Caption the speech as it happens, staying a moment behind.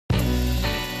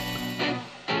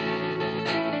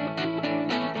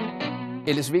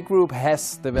LSV Group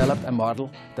has developed a model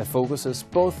that focuses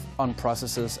both on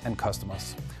processes and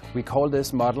customers. We call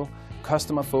this model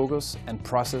Customer Focus and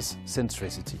Process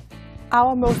Centricity.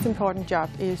 Our most important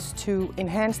job is to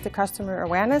enhance the customer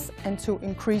awareness and to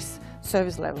increase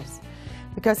service levels,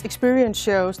 because experience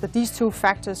shows that these two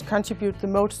factors contribute the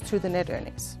most to the net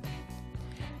earnings.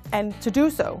 And to do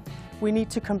so, we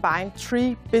need to combine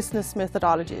three business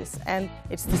methodologies, and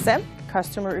it's the SEM,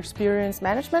 Customer Experience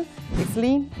Management, it's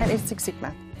Lean, and it's Six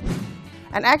Sigma.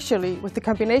 And actually, with the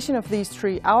combination of these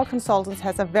three, our consultants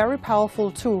has a very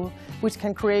powerful tool which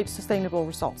can create sustainable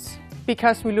results.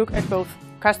 Because we look at both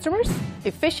customers,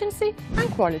 efficiency, and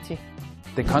quality.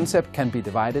 The concept can be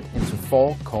divided into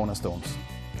 4 cornerstones.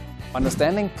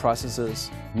 Understanding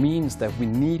processes means that we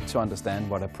need to understand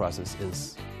what a process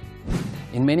is.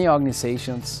 In many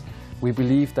organizations, we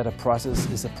believe that a process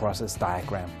is a process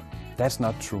diagram. That's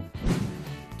not true.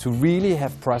 To really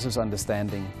have process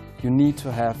understanding, you need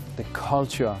to have the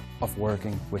culture of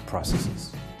working with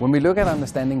processes. When we look at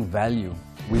understanding value,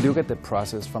 we look at the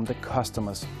process from the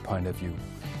customer's point of view.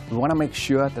 We want to make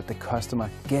sure that the customer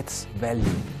gets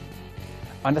value.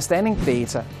 Understanding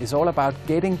data is all about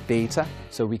getting data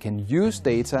so we can use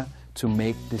data to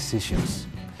make decisions.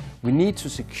 We need to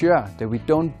secure that we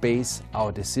don't base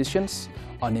our decisions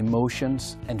on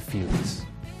emotions and feelings.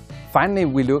 Finally,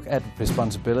 we look at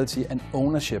responsibility and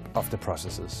ownership of the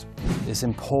processes. It's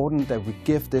important that we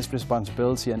give this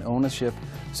responsibility and ownership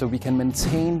so we can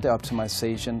maintain the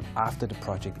optimization after the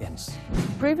project ends.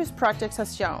 Previous projects have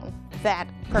shown that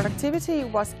productivity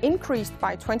was increased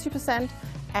by 20%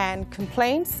 and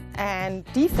complaints and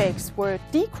defects were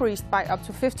decreased by up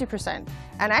to 50%.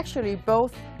 And actually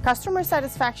both customer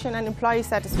satisfaction and employee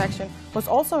satisfaction was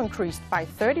also increased by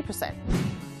 30%.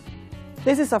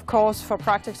 This is of course for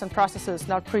projects and processes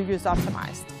not previously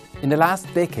optimized. In the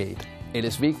last decade,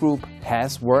 LSV Group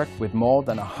has worked with more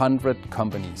than 100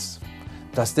 companies.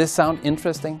 Does this sound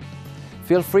interesting?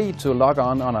 Feel free to log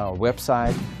on our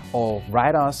website or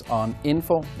write us on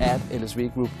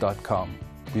info@lsvgroup.com.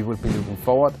 We will be looking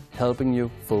forward helping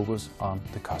you focus on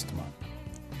the customer.